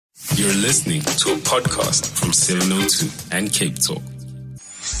You're listening to a podcast from 702 and Cape Talk.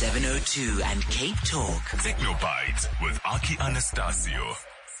 702 and Cape Talk. Technobytes with Aki Anastasio.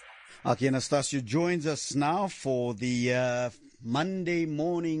 Aki Anastasio joins us now for the Monday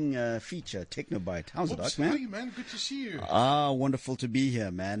morning feature, Technobyte. How's it, Doc, man? Hey, man. Good to see you. Wonderful to be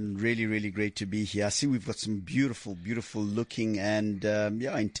here, man. Really, really great to be here. I see we've got some beautiful, beautiful looking and,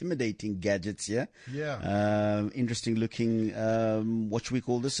 intimidating gadgets here. Yeah. Interesting looking, what should we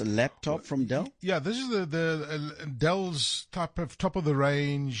call this? A laptop from Dell? Yeah, this is the Dell's type of top of the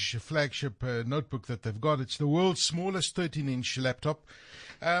range flagship notebook that they've got. It's the world's smallest 13-inch laptop.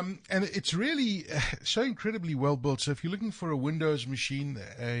 And it's really so incredibly well built. So if you're looking for a Windows machine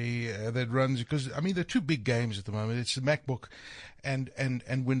that runs, because I mean there are two big games at the moment. It's the MacBook and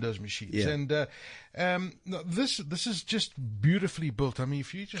Windows machines. Yeah. And this is just beautifully built. I mean,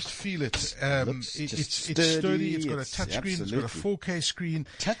 if you just feel it, it's sturdy. It's got a touch screen. It's got a 4K screen.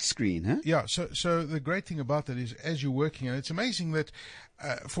 Touch screen, huh? Yeah. So the great thing about that is, as you're working, and it's amazing that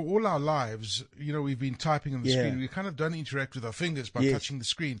for all our lives, you know, we've been typing on the screen. We kind of don't interact with our fingers by touching the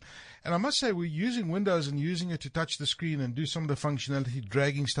screen. And I must say, we're using Windows and using it to touch the screen and do some of the functionality,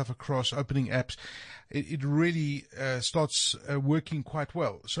 dragging stuff across, opening apps. It really starts working quite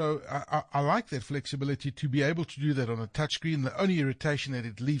well. So I like that flexibility to be able to do that on a touch screen. The only irritation that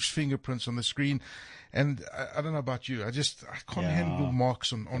it leaves fingerprints on the screen. And I don't know about you, I can't handle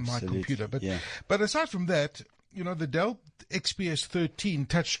marks on my computer. But aside from that, you know, the Dell XPS 13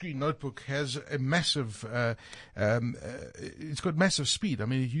 touchscreen notebook has a massive, it's got massive speed. I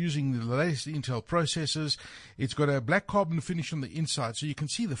mean, it's using the latest Intel processors. It's got a black carbon finish on the inside, so you can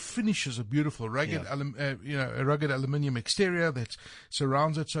see the finishes are beautiful. Rugged, a rugged aluminium exterior that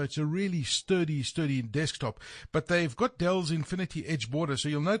surrounds it, so it's a really sturdy desktop. But they've got Dell's Infinity Edge border, so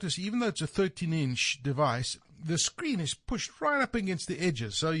you'll notice even though it's a 13-inch device, the screen is pushed right up against the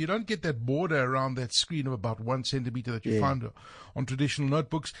edges, so you don't get that border around that screen of about 1 centimeter that you find on traditional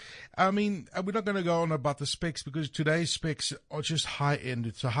notebooks. I mean, we're not going to go on about the specs because today's specs are just high end.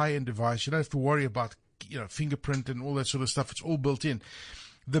 It's a high end device. You don't have to worry about, you know, fingerprint and all that sort of stuff. It's all built in.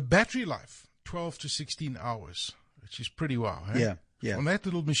 The battery life, 12 to 16 hours, which is pretty wow. Eh? Yeah. On that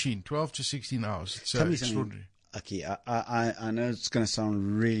little machine, 12 to 16 hours. It's extraordinary. Okay, I know it's going to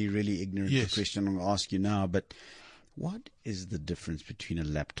sound really, really ignorant, the question I'm going to ask you now, but what is the difference between a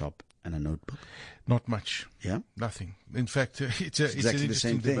laptop and a notebook? Not much. Yeah? Nothing. In fact, it's exactly an interesting the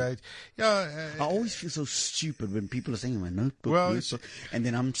same debate. thing. Yeah, I always feel so stupid when people are saying my notebook, and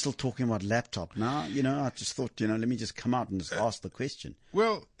then I'm still talking about laptop. Now, you know, I just thought, you know, let me just come out and just ask the question.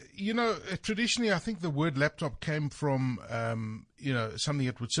 Well, you know, traditionally, I think the word laptop came from, you know, something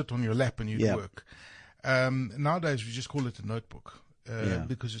that would sit on your lap and you'd work. Nowadays we just call it a notebook.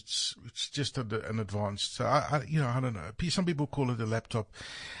 Because it's just an advanced. So I don't know. Some people call it a laptop.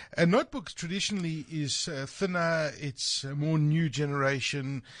 A notebook traditionally is thinner. It's a more new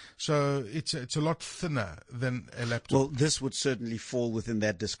generation. So it's a lot thinner than a laptop. Well, this would certainly fall within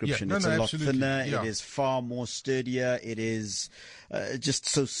that description. It's a lot thinner. Yeah. It is far more sturdier. It is just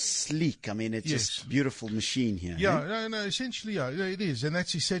so sleek. I mean, it's just beautiful machine here. Yeah, no, essentially, it is. And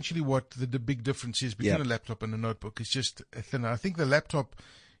that's essentially what the big difference is between a laptop and a notebook. It's just thinner. I think the laptop,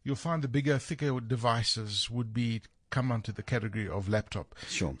 you'll find the bigger, thicker devices would come onto the category of laptop.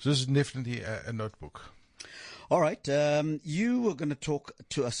 Sure. So this is definitely a notebook. All right. You were going to talk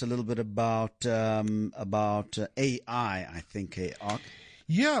to us a little bit about AI, I think, Art.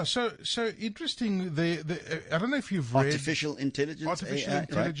 Yeah, so interesting. I don't know if you've read artificial intelligence.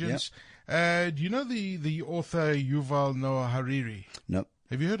 Right? Do you know the author Yuval Noah Harari? No.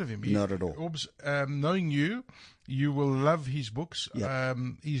 Have you heard of him? Not at all. Knowing you will love his books. Yep.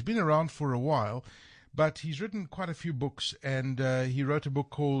 He's been around for a while, but he's written quite a few books, and he wrote a book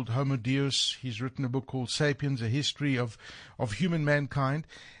called Homo Deus. He's written a book called Sapiens, A History of Human Mankind.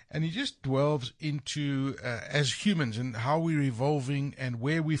 And he just delves into as humans and how we're evolving and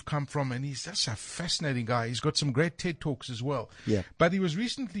where we've come from. And he's just a fascinating guy. He's got some great TED Talks as well. Yeah. But he was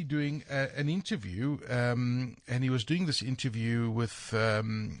recently doing an interview, and he was doing this interview with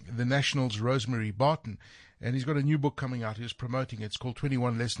the National's Rosemary Barton. And he's got a new book coming out. He's promoting it. It's called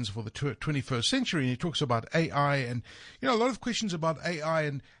 21 Lessons for the 21st Century. And he talks about AI and, you know, a lot of questions about AI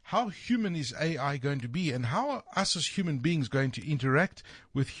and how human is AI going to be and how are us as human beings going to interact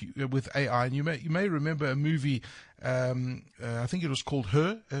with AI. And you may remember a movie I think it was called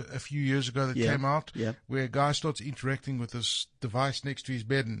Her a few years ago that came out, where a guy starts interacting with this device next to his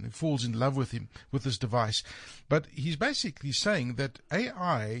bed and falls in love with this device. But he's basically saying that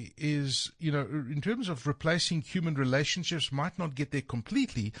AI is, in terms of replacing human relationships, might not get there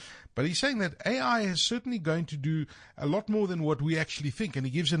completely, but he's saying that AI is certainly going to do a lot more than what we actually think. And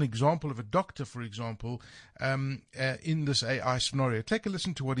he gives an example of a doctor, for example, in this AI scenario. Take a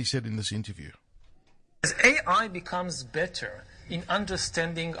listen to what he said in this interview. As AI becomes better in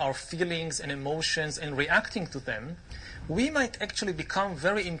understanding our feelings and emotions and reacting to them, we might actually become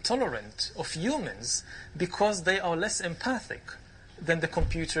very intolerant of humans because they are less empathic than the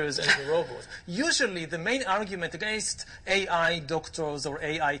computers and the robots. Usually the main argument against AI doctors or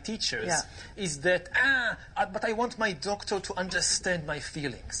AI teachers is that, but I want my doctor to understand my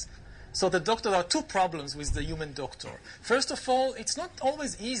feelings. So there are two problems with the human doctor. First of all, it's not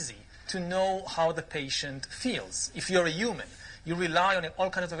always easy to know how the patient feels. If you're a human, you rely on all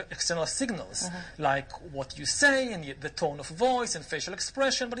kinds of external signals, like what you say and the tone of voice and facial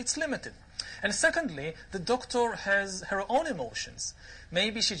expression, but it's limited. And secondly, the doctor has her own emotions.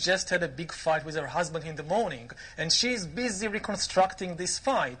 Maybe she just had a big fight with her husband in the morning, and she's busy reconstructing this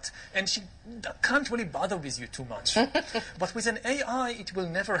fight, and she can't really bother with you too much. But with an AI, it will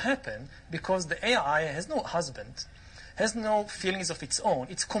never happen, because the AI has no husband, has no feelings of its own.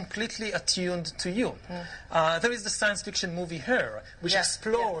 It's completely attuned to you. There is the science fiction movie Her, which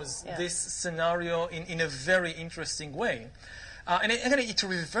explores this scenario in a very interesting way. And again, it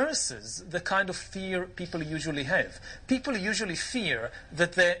reverses the kind of fear people usually have. People usually fear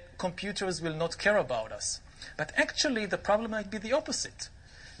that the computers will not care about us. But actually, the problem might be the opposite.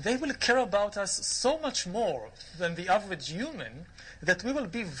 They will care about us so much more than the average human that we will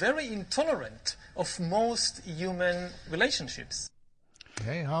be very intolerant of most human relationships.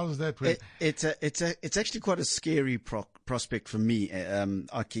 Hey, how's that? It's actually quite a scary prospect for me,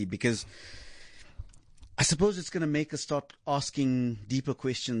 Aki, because I suppose it's going to make us start asking deeper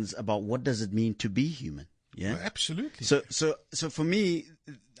questions about what does it mean to be human. Yeah, absolutely. So for me,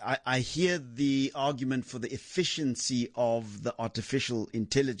 I hear the argument for the efficiency of the artificial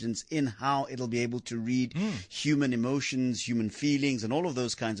intelligence in how it'll be able to read human emotions, human feelings, and all of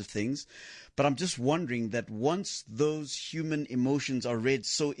those kinds of things. But I'm just wondering that once those human emotions are read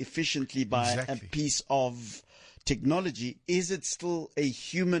so efficiently by a piece of technology, is it still a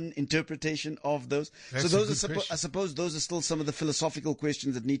human interpretation of those? That's so those are, I suppose those are still some of the philosophical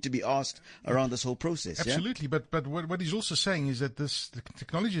questions that need to be asked around this whole process. Absolutely, yeah? but what he's also saying is that the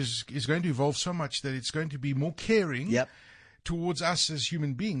technology is going to evolve so much that it's going to be more caring towards us as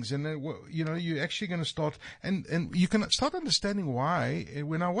human beings. And, you're actually going to start, and you can start understanding why.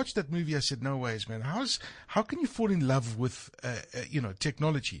 When I watched that movie, I said, no ways, man. How can you fall in love with,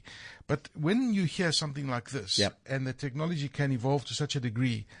 technology? But when you hear something like this, and the technology can evolve to such a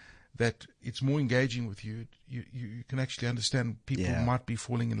degree that it's more engaging with you, you can actually understand people might be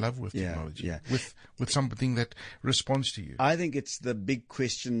falling in love with technology, with something that responds to you. I think it's the big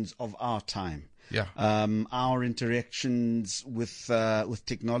questions of our time. Our interactions with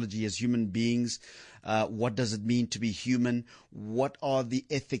technology as human beings. What does it mean to be human? What are the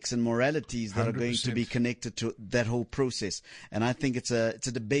ethics and moralities that 100%. Are going to be connected to that whole process? And I think it's a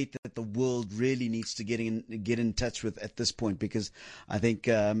debate that the world really needs to get in touch with at this point, because I think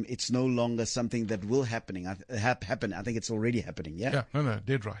it's no longer something that will happen. I think it's already happening. No,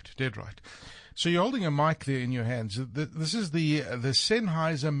 dead right. So you're holding a mic there in your hands. This is the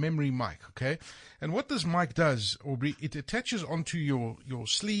Sennheiser memory mic, okay? And what this mic does, Aubrey, it attaches onto your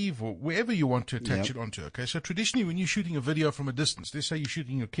sleeve or wherever you want to attach it onto, okay? So traditionally when you're shooting a video from a distance, let's say you're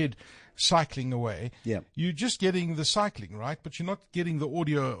shooting your kid cycling away, you're just getting the cycling, right? But you're not getting the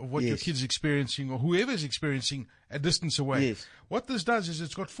audio of what your kid's experiencing or whoever's experiencing a distance away. Yes. What this does is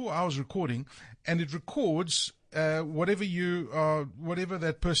it's got 4 hours recording, and it records whatever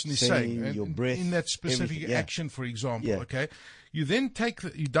that person is saying your breath, in that specific action, for example. Okay, you then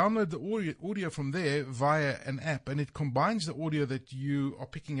you download the audio from there via an app, and it combines the audio that you are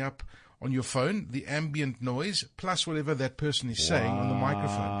picking up on your phone, the ambient noise, plus whatever that person is saying on the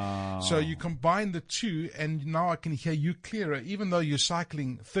microphone. So you combine the two, and now I can hear you clearer, even though you're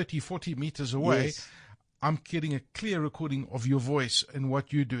cycling 30, 40 meters away. Yes. I'm getting a clear recording of your voice and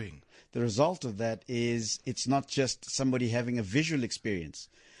what you're doing. The result of that is it's not just somebody having a visual experience.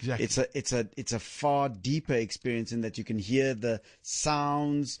 Exactly. It's a far deeper experience in that you can hear the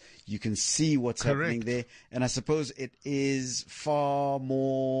sounds, you can see what's happening there, and I suppose it is far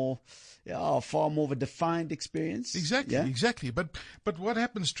more of a defined experience. Exactly. But what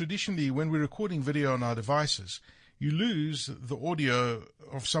happens traditionally when we're recording video on our devices? you lose the audio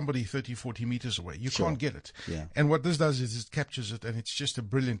of somebody 30, 40 meters away. You can't get it. Yeah. And what this does is it captures it, and it's just a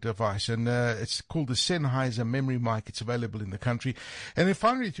brilliant device. And it's called the Sennheiser Memory Mic. It's available in the country. And then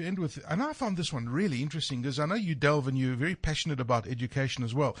finally, to end with, and I found this one really interesting because I know you delve and you're very passionate about education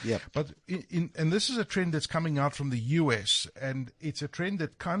as well. Yep. But and this is a trend that's coming out from the US, and it's a trend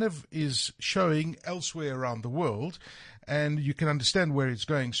that kind of is showing elsewhere around the world, and you can understand where it's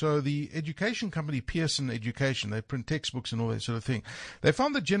going. So the education company Pearson Education, they print textbooks and all that sort of thing. They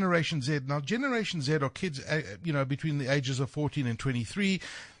found that Generation Z, now Generation Z are kids, between the ages of 14 and 23,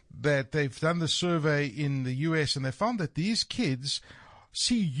 that they've done the survey in the US, and they found that these kids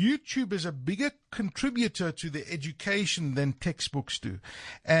see YouTube as a bigger contributor to their education than textbooks do.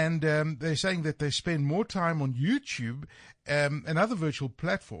 And they're saying that they spend more time on YouTube and other virtual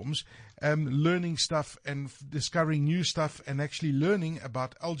platforms learning stuff and discovering new stuff and actually learning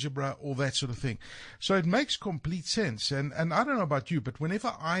about algebra, all that sort of thing. So it makes complete sense. And I don't know about you, but whenever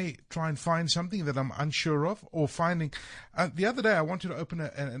I try and find something that I'm unsure of, or finding, the other day I wanted to open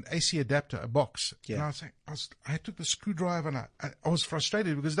an AC adapter, a box. Yeah. And I took the screwdriver and I was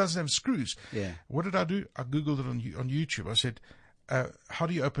frustrated because it doesn't have screws. Yeah. What did I do? I Googled it on YouTube. I said, how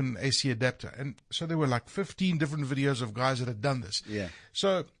do you open an AC adapter? And so there were like 15 different videos of guys that had done this. Yeah.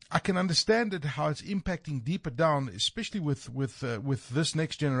 So I can understand it, how it's impacting deeper down, especially with this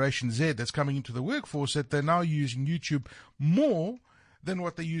next generation Z that's coming into the workforce, that they're now using YouTube more than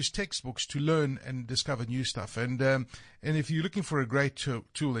what they use textbooks to learn and discover new stuff. And if you're looking for a great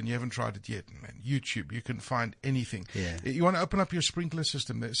tool and you haven't tried it yet, man, YouTube, you can find anything. Yeah. You want to open up your sprinkler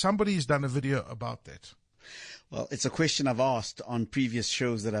system. Somebody's done a video about that. Well, it's a question I've asked on previous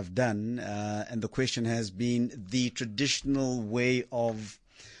shows that I've done, and the question has been the traditional way of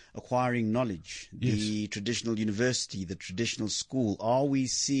acquiring knowledge, the traditional university, the traditional school. Are we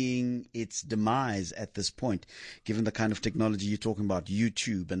seeing its demise at this point, given the kind of technology you're talking about,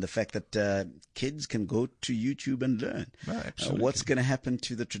 YouTube, and the fact that kids can go to YouTube and learn? No, absolutely. What's going to happen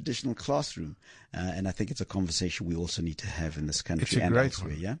to the traditional classroom? And I think it's a conversation we also need to have in this country. It's a and great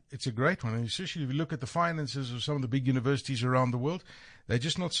elsewhere, one. yeah? It's a great one. And especially if you look at the finances of some of the big universities around the world, they're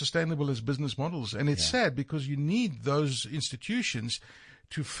just not sustainable as business models. And it's sad because you need those institutions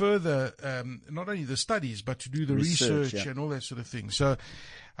to further not only the studies, but to do the research and all that sort of thing. So,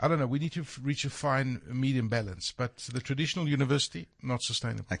 I don't know, we need to reach a fine medium balance. But the traditional university, not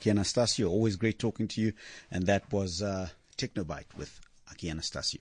sustainable. Aki Anastasio, always great talking to you. And that was Technobyte with Aki Anastasio.